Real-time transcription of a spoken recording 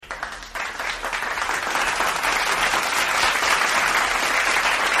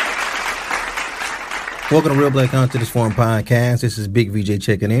Welcome to Real Black Consciousness Forum Podcast. This is Big VJ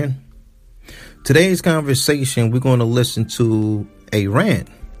checking in. Today's conversation, we're going to listen to a rant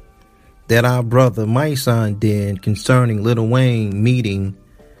that our brother My Son did concerning Lil Wayne meeting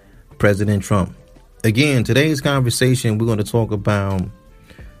President Trump. Again, today's conversation, we're going to talk about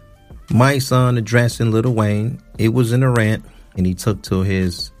My Son addressing Lil Wayne. It was in a rant, and he took to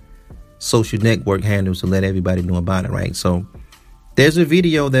his social network handles to let everybody know about it, right? So there's a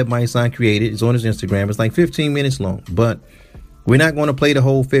video that My Son created. It's on his Instagram. It's like 15 minutes long, but we're not going to play the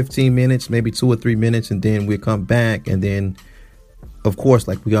whole 15 minutes, maybe 2 or 3 minutes, and then we'll come back. And then, of course,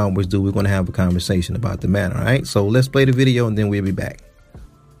 like we always do, we're going to have a conversation about the matter, all right? So let's play the video, and then we'll be back.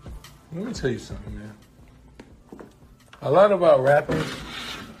 Let me tell you something, man. A lot of our rappers,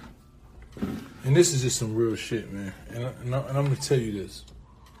 and this is just some real shit, man, and I'm going to tell you this.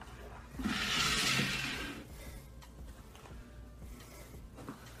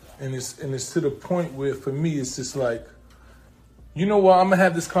 And it's to the point where, for me, it's just like, you know what, I'm going to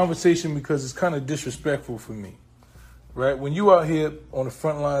have this conversation because it's kind of disrespectful for me, right? When you out here on the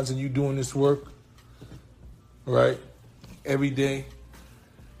front lines and you doing this work, right, every day,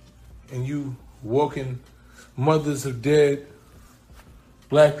 and you walking mothers of dead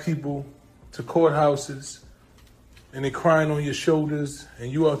black people to courthouses, and they crying on your shoulders,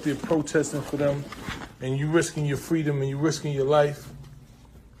 and you out there protesting for them, and you risking your freedom and you risking your life,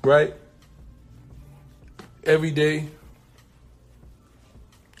 right? Every day.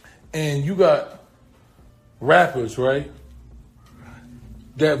 And you got rappers, right,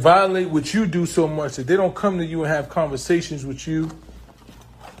 that violate what you do so much that they don't come to you and have conversations with you.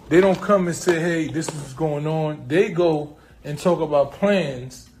 They don't come and say, hey, this is what's going on. They go and talk about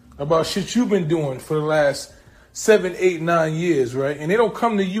plans, about shit you've been doing for the last 7, 8, 9 years, right? And they don't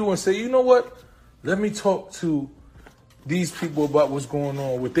come to you and say, you know what? Let me talk to these people about what's going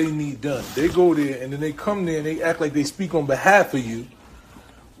on, what they need done. They go there and then they come there and they act like they speak on behalf of you,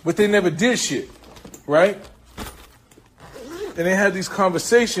 but they never did shit, right? And they have these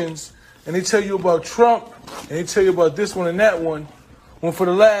conversations and they tell you about Trump and they tell you about this one and that one, when for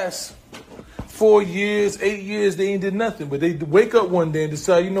the last 4 years, 8 years, they ain't did nothing. But they wake up one day and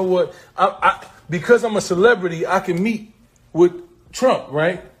decide, you know what, because I'm a celebrity, I can meet with Trump,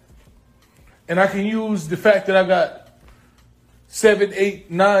 right? And I can use the fact that I got 7,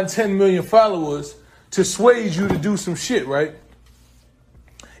 8, 9, 10 million followers to sway you to do some shit, right?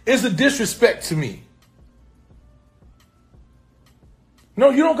 It's a disrespect to me. No,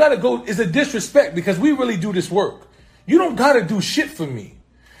 you don't gotta go. It's a disrespect because we really do this work. You don't gotta do shit for me.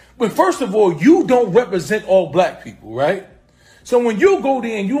 But first of all, you don't represent all black people, right? So when you go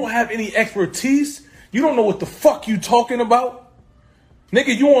there and you don't have any expertise, you don't know what the fuck you talking about.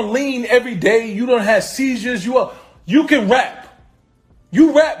 Nigga, you on lean every day. You don't have seizures. You can rap.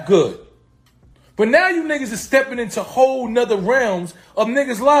 You rap good. But now you niggas is stepping into whole nother realms of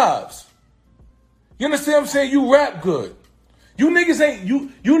niggas' lives. You understand what I'm saying? You rap good. You niggas ain't, you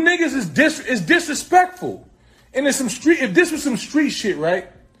niggas is disrespectful. And there's if this was some street shit, right?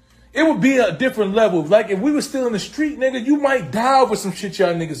 It would be a different level. Like if we were still in the street, nigga, you might die with some shit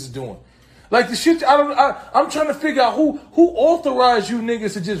y'all niggas is doing. Like the shit, I'm trying to figure out who authorized you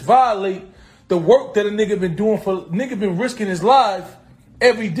niggas to just violate the work that a nigga been doing nigga been risking his life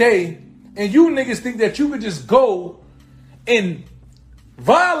every day, and you niggas think that you could just go and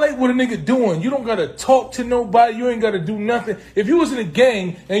violate what a nigga doing. You don't gotta talk to nobody. You ain't gotta do nothing. If you was in a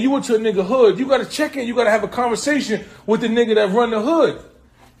gang and you went to a nigga hood, you gotta check in. You gotta have a conversation with the nigga that run the hood.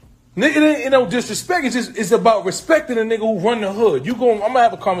 Nigga, it ain't no disrespect. It's about respecting the nigga who run the hood. I'm gonna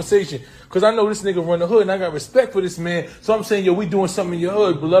have a conversation because I know this nigga run the hood and I got respect for this man. So I'm saying, yo, we doing something in your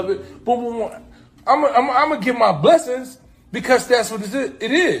hood, beloved. Boom, boom, boom. I'm gonna give my blessings because that's what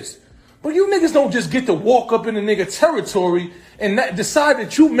it is. But you niggas don't just get to walk up in the nigga territory and not decide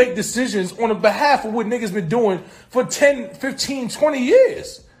that you make decisions on the behalf of what niggas been doing for 10, 15, 20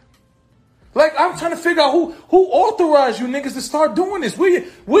 years. Like, I'm trying to figure out who authorized you niggas to start doing this. Where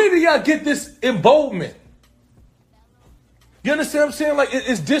do y'all get this emboldenment? You understand what I'm saying? Like,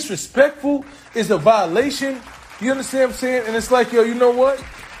 it's disrespectful. It's a violation. You understand what I'm saying? And it's like, yo, you know what?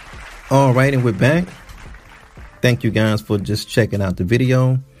 All right, and we're back. Thank you guys for just checking out the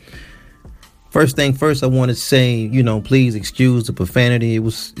video. First thing first, I want to say, please excuse the profanity. It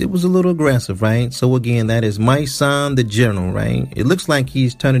was a little aggressive, right? So again, that is My Son the General, right? It looks like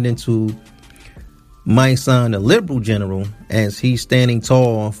he's turning into My Son the Liberal General as he's standing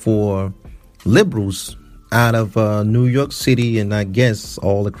tall for liberals out of New York City and I guess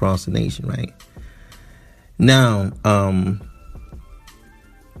all across the nation, right? Now,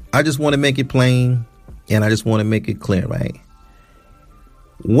 I just want to make it plain and I just want to make it clear, right?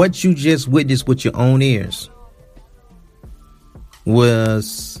 What you just witnessed with your own ears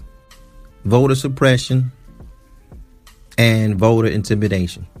was voter suppression and voter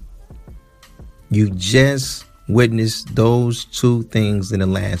intimidation. You just witnessed those two things in the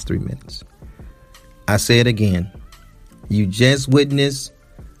last 3 minutes. I say it again. You just witnessed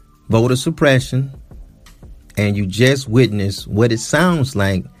voter suppression and you just witnessed what it sounds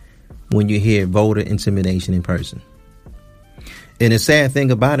like when you hear voter intimidation in person. And the sad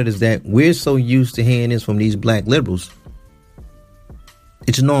thing about it is that we're so used to hearing this from these black liberals.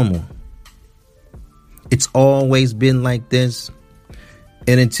 It's normal. It's always been like this.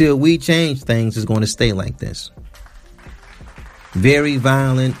 And until we change things, it's going to stay like this. Very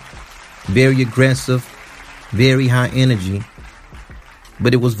violent, very aggressive, very high energy.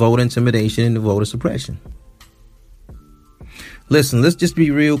 But it was voter intimidation and voter suppression. Listen, let's just be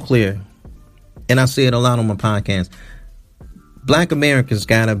real clear. And I say it a lot on my podcast. Black Americans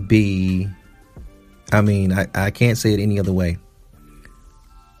gotta be, I can't say it any other way.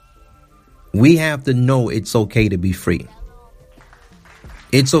 We have to know it's okay to be free.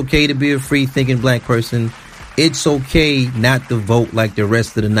 It's okay to be a free thinking black person. It's okay not to vote like the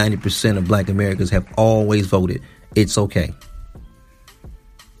rest of the 90% of black Americans have always voted. It's okay.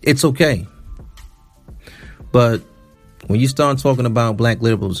 It's okay. But when you start talking about black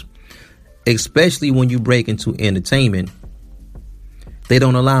liberals, especially when you break into entertainment, they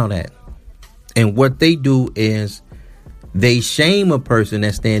don't allow that. And what they do is they shame a person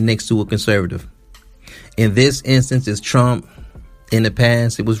that stands next to a conservative. In this instance, it's Trump. In the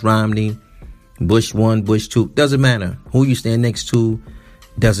past, it was Romney, Bush 1, Bush 2. Doesn't matter. Who you stand next to,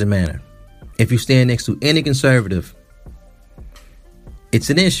 doesn't matter. If you stand next to any conservative, it's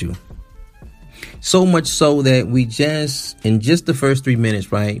an issue. So much so that in just the first 3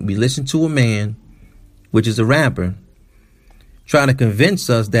 minutes, right, we listened to a man, which is a rapper, trying to convince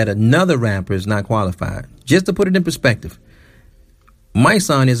us that another rapper is not qualified. Just to put it in perspective, my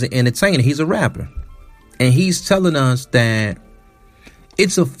son is an entertainer. He's a rapper. And he's telling us that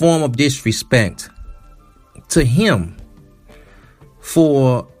it's a form of disrespect to him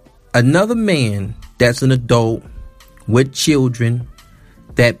for another man that's an adult with children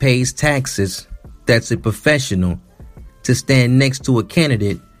that pays taxes, that's a professional, to stand next to a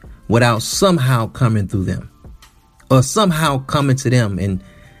candidate without somehow coming through them or somehow coming to them. And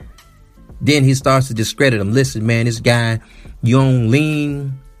then he starts to discredit them. Listen, man, this guy, you own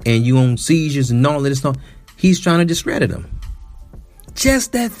lean and you own seizures and all of this stuff. He's trying to discredit him.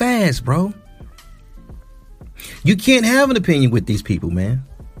 Just that fast, bro. You can't have an opinion with these people, man.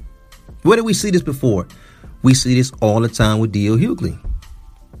 Where did we see this before? We see this all the time with D.L. Hughley.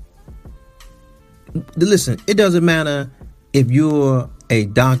 Listen, it doesn't matter if you're a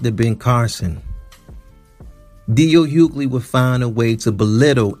Dr. Ben Carson. D.L. Hughley would find a way to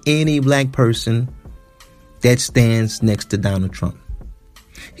belittle any black person that stands next to Donald Trump.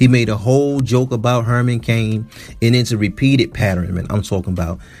 He made a whole joke about Herman Cain, and it's a repeated pattern. Man, I'm talking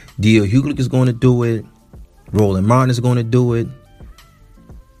about D.L. Hughley is going to do it. Roland Martin is going to do it.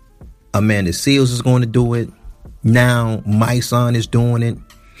 Amanda Seales is going to do it. Now my son is doing it.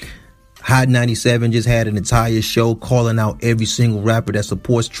 Hot 97 just had an entire show calling out every single rapper that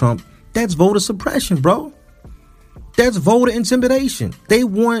supports Trump. That's voter suppression, bro. That's voter intimidation. They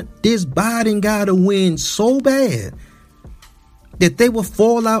want this Biden guy to win so bad that they will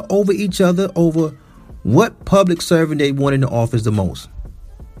fall out over each other over what public servant they want in the office the most.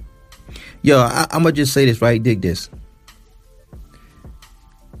 Yo, I'm going to just say this, right? Dig this.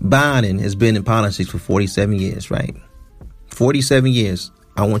 Biden has been in politics for 47 years, right? 47 years.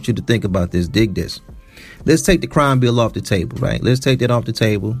 I want you to think about this. Dig this. Let's take the crime bill off the table, right? Let's take that off the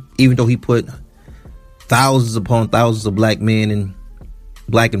table. Even though he put thousands upon thousands of black men and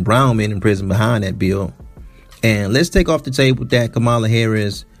black and brown men in prison behind that bill. And let's take off the table that Kamala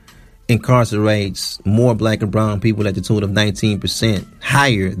Harris incarcerates more black and brown people at the tune of 19%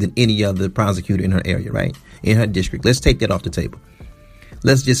 higher than any other prosecutor in her area, right? In her district. Let's take that off the table.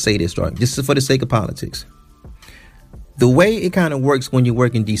 Let's just say this, right? Just for the sake of politics. The way it kind of works when you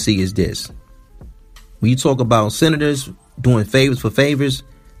work in D.C. is this. When you talk about senators doing favors for favors,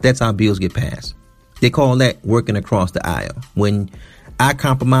 that's how bills get passed. They call that working across the aisle. When I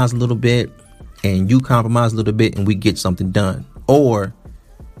compromise a little bit and you compromise a little bit and we get something done. Or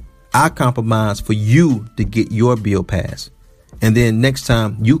I compromise for you to get your bill passed. And then next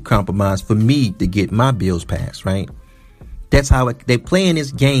time you compromise for me to get my bills passed, right? That's how they're playing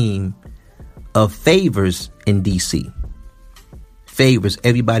this game of favors in D.C. Favors.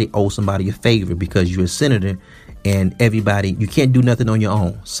 Everybody owes somebody a favor because you're a senator and everybody, you can't do nothing on your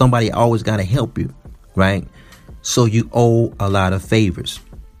own. Somebody always got to help you, right? So you owe a lot of favors.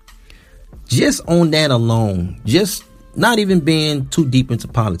 Just on that alone, just not even being too deep into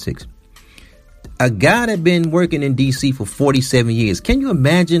politics. A guy that been working in D.C. for 47 years. Can you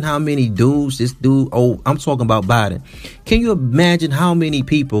imagine how many dudes this dude, I'm talking about Biden. Can you imagine how many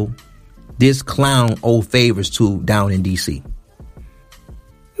people this clown owe favors to down in D.C.?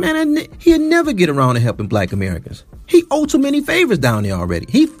 Man, he'll never get around to helping black Americans. He owed too many favors down there already.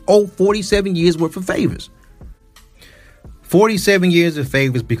 He owed 47 years worth of favors. 47 years of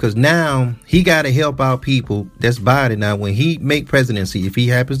favors because now he got to help out people. That's Biden. Now, when he make presidency, if he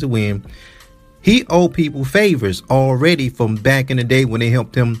happens to win, he owe people favors already from back in the day when they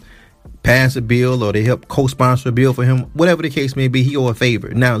helped him pass a bill or they helped co-sponsor a bill for him. Whatever the case may be, he owe a favor.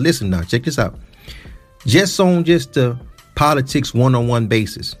 Now, listen now, check this out. Just on just the politics one-on-one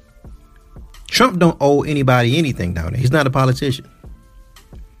basis, Trump don't owe anybody anything down there. He's not a politician.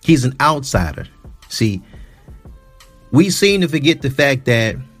 He's an outsider. See, we seem to forget the fact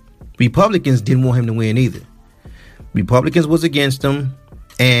that Republicans didn't want him to win either. Republicans was against him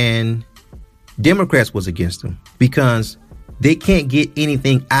and Democrats was against him because they can't get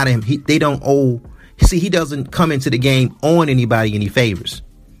anything out of him. They don't owe. See, he doesn't come into the game owing anybody any favors.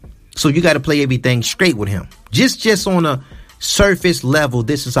 So you got to play everything straight with him. Just on a surface level,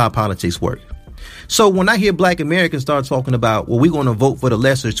 this is how politics work. So when I hear black Americans start talking about, well, we're going to vote for the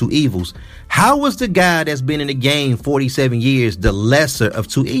lesser of two evils. How was the guy that's been in the game 47 years the lesser of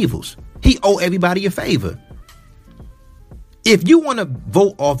two evils? He owe everybody a favor. If you want to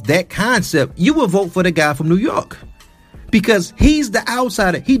vote off that concept, you will vote for the guy from New York because he's the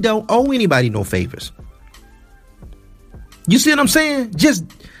outsider. He don't owe anybody no favors. You see what I'm saying? Just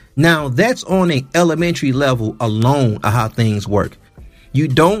now, that's on an elementary level alone of how things work. You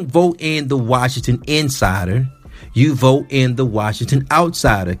don't vote in the Washington insider. You vote in the Washington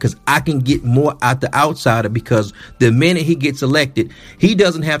outsider because I can get more out the outsider because the minute he gets elected, he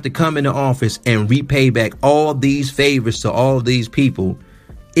doesn't have to come into office and repay back all these favors to all these people.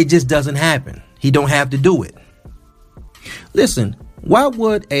 It just doesn't happen. He don't have to do it. Listen, why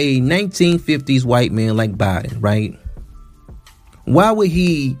would a 1950s white man like Biden, right? Why would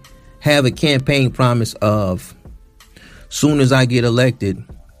he have a campaign promise of, soon as I get elected,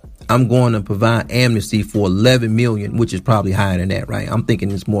 I'm going to provide amnesty for 11 million, which is probably higher than that, right? I'm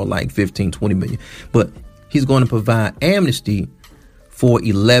thinking it's more like 15, 20 million. But he's going to provide amnesty for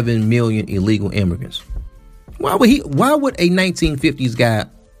 11 million illegal immigrants. Why would a 1950s guy,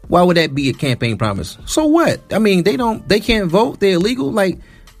 why would that be a campaign promise? So what? I mean, they can't vote. They're illegal. Like,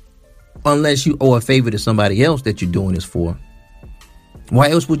 unless you owe a favor to somebody else that you're doing this for. Why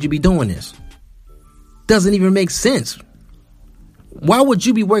else would you be doing this? Doesn't even make sense. Why would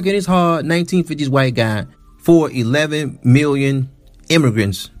you be working this hard, 1950s white guy, for 11 million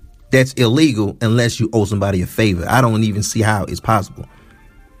immigrants that's illegal unless you owe somebody a favor? I don't even see how it's possible.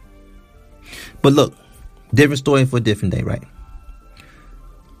 But look, different story for a different day, right?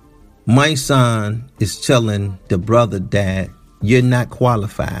 My son is telling the brother that you're not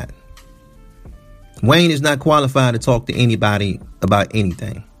qualified. Wayne is not qualified to talk to anybody about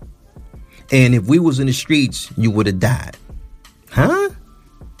anything. And if we was in the streets, you would have died. Huh?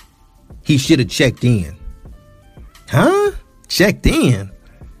 He should have checked in. Huh? Checked in?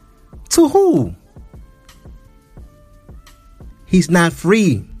 To who? He's not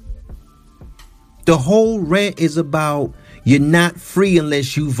free. The whole rant is about you're not free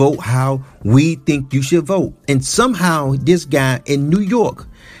unless you vote how we think you should vote. And somehow this guy in New York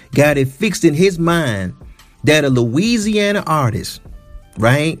got it fixed in his mind that a Louisiana artist,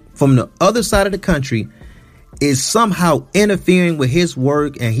 right, from the other side of the country is somehow interfering with his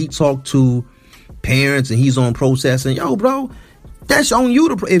work, and he talked to parents and he's on protesting. Yo, bro, that's on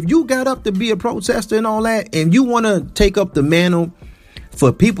you. If you got up to be a protester and all that, and you want to take up the mantle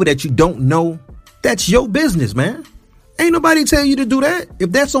for people that you don't know, that's your business, man. Ain't nobody tell you to do that.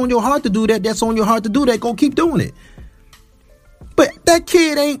 If that's on your heart to do that, that's on your heart to do that. Go keep doing it. But that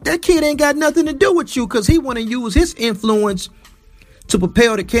kid ain't got nothing to do with you because he want to use his influence to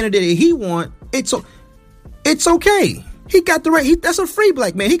propel the candidate that he want. It's okay. He got the right. That's a free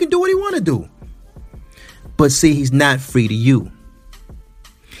black man. He can do what he want to do. But see, he's not free to you.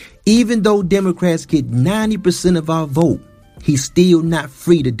 Even though Democrats get 90% of our vote, he's still not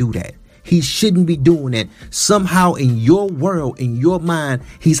free to do that. He shouldn't be doing that. Somehow in your world, in your mind,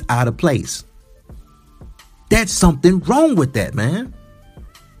 he's out of place. That's something wrong with that, man.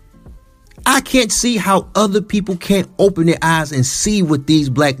 I can't see how other people can't open their eyes and see what these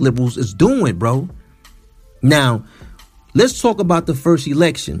black liberals is doing, bro. Now, let's talk about the first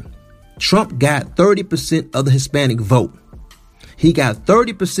election. Trump got 30% of the Hispanic vote. He got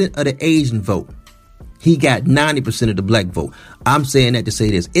 30% of the Asian vote. He got 90% of the black vote. I'm saying that to say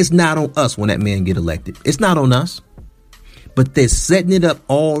this. It's not on us when that man get elected. It's not on us. But they're setting it up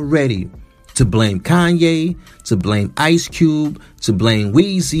already to blame Kanye, to blame Ice Cube, to blame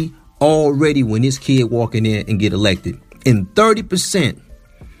Weezy already when this kid walking in and get elected. And 30%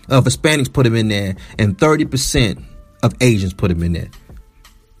 of Hispanics put him in there and 30% of Asians put him in there.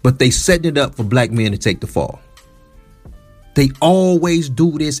 But they setting it up for black men to take the fall. They always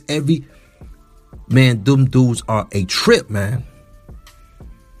do this every... Man, them dudes are a trip, man.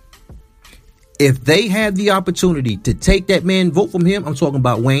 If they had the opportunity to take that man, vote from him, I'm talking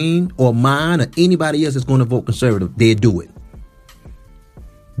about Wayne or mine or anybody else that's going to vote conservative, they'd do it.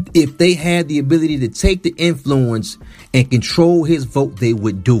 If they had the ability to take the influence and control his vote, they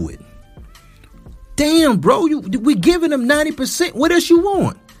would do it. Damn, bro, we're giving them 90%. What else you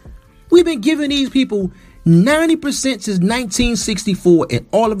want? We've been giving these people 90% since 1964, and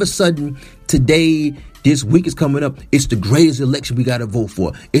all of a sudden, today, this week is coming up, it's the greatest election we got to vote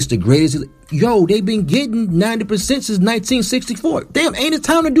for. It's the greatest. Yo, they've been getting 90% since 1964. Damn, ain't it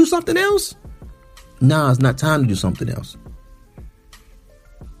time to do something else? Nah, it's not time to do something else.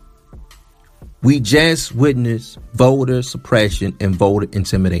 We just witnessed voter suppression and voter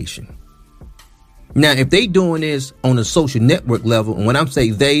intimidation. Now, if they doing this on a social network level, and when I'm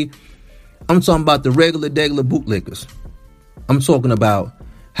saying they, I'm talking about the regular bootlickers. I'm talking about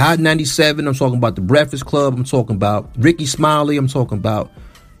Hot 97. I'm talking about the Breakfast Club. I'm talking about Ricky Smiley. I'm talking about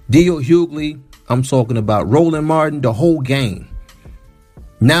D.O. Hughley. I'm talking about Roland Martin, the whole gang.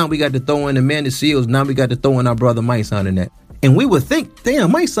 Now we got to throw in Amanda Seales. Now we got to throw in our brother Mike Son in that. And we would think,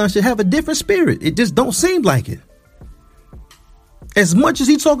 damn, Mike Son should have a different spirit. It just don't seem like it. As much as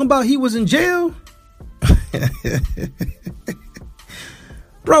he talking about he was in jail.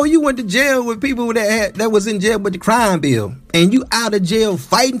 Bro, you went to jail with people that was in jail with the crime bill. And you out of jail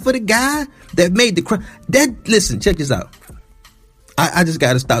fighting for the guy that made the crime. Listen, check this out. I just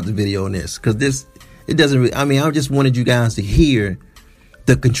got to stop the video on this. Because it doesn't really, I just wanted you guys to hear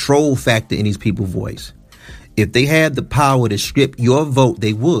the control factor in these people's voice. If they had the power to strip your vote,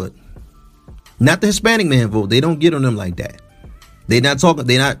 they would. Not the Hispanic man vote. They don't get on them like that. They're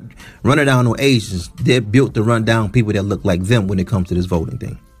not running down on Asians. They're built to run down people that look like them when it comes to this voting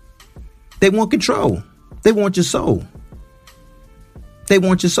thing. They want control. They want your soul. They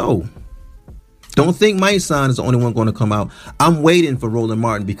want your soul. Don't think my son is the only one going to come out. I'm waiting for Roland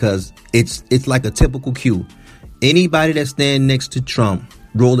Martin because it's like a typical cue. Anybody that stands next to Trump,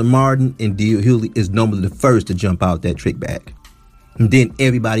 Roland Martin and D.L. Hughley is normally the first to jump out that trick bag. And then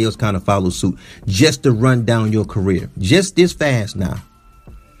everybody else kind of follows suit just to run down your career. Just this fast now.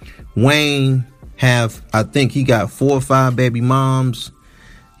 Wayne I think he got 4 or 5 baby moms.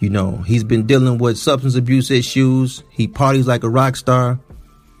 You know, he's been dealing with substance abuse issues. He parties like a rock star.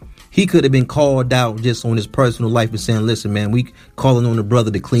 He could have been called out just on his personal life and saying, listen, man, we calling on the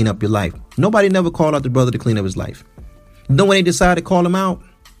brother to clean up your life. Nobody never called out the brother to clean up his life. You know when they decided to call him out?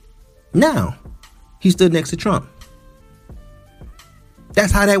 Now, he stood next to Trump.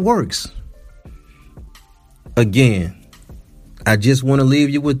 That's how that works. Again, I just want to leave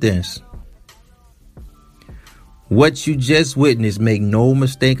you with this. What you just witnessed, make no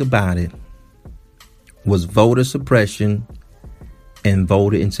mistake about it, was voter suppression and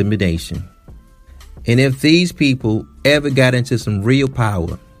voter intimidation. And if these people ever got into some real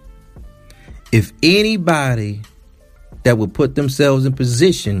power, if anybody that would put themselves in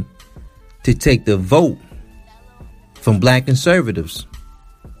position to take the vote from black conservatives,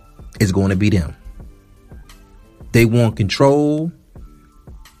 it's going to be them. They want control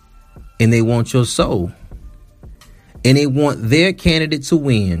and they want your soul. And they want their candidate to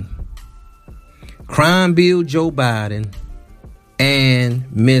win. Crime Bill Joe Biden and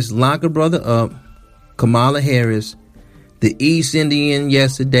Miss Lock a Brother Up, Kamala Harris, the East Indian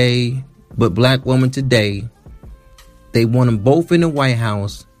yesterday, but black woman today. They want them both in the White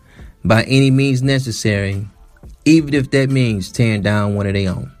House by any means necessary, even if that means tearing down one of their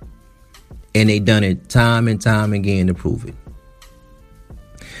own. And they done it time and time again to prove it.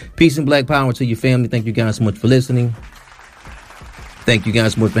 Peace and black power to your family. Thank you guys so much for listening. Thank you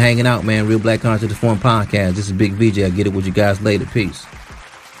guys so much for hanging out, man. Real Black Consciousness Forum Podcast. This is Big VJ. I'll get it with you guys later. Peace.